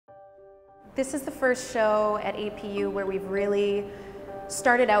This is the first show at APU where we've really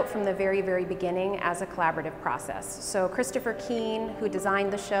started out from the very, very beginning as a collaborative process. So Christopher Keane, who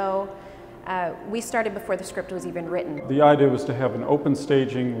designed the show, we started before the script was even written. The idea was to have an open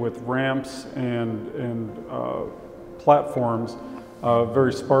staging with ramps and platforms,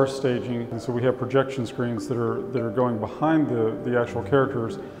 very sparse staging. And so we have projection screens that are going behind the actual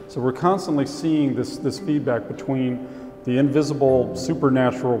characters. So we're constantly seeing this feedback between the invisible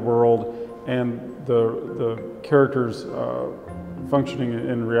supernatural world and the characters functioning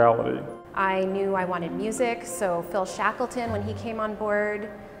in reality. I knew I wanted music, so Phil Shackleton, when he came on board,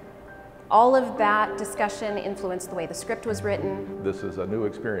 all of that discussion influenced the way the script was written. This is a new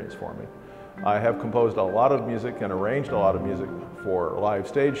experience for me. I have composed a lot of music and arranged a lot of music for live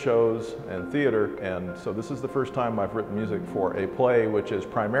stage shows and theater, and so this is the first time I've written music for a play which is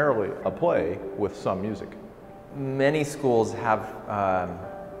primarily a play with some music. Many schools have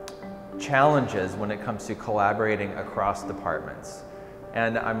challenges when it comes to collaborating across departments,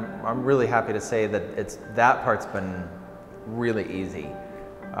 and I'm really happy to say that that part's been really easy.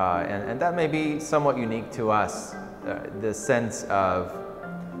 And that may be somewhat unique to us, the sense of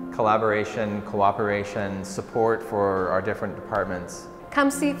collaboration, cooperation, support for our different departments.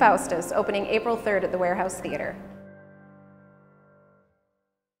 Come see Faustus, opening April 3rd at the Warehouse Theatre.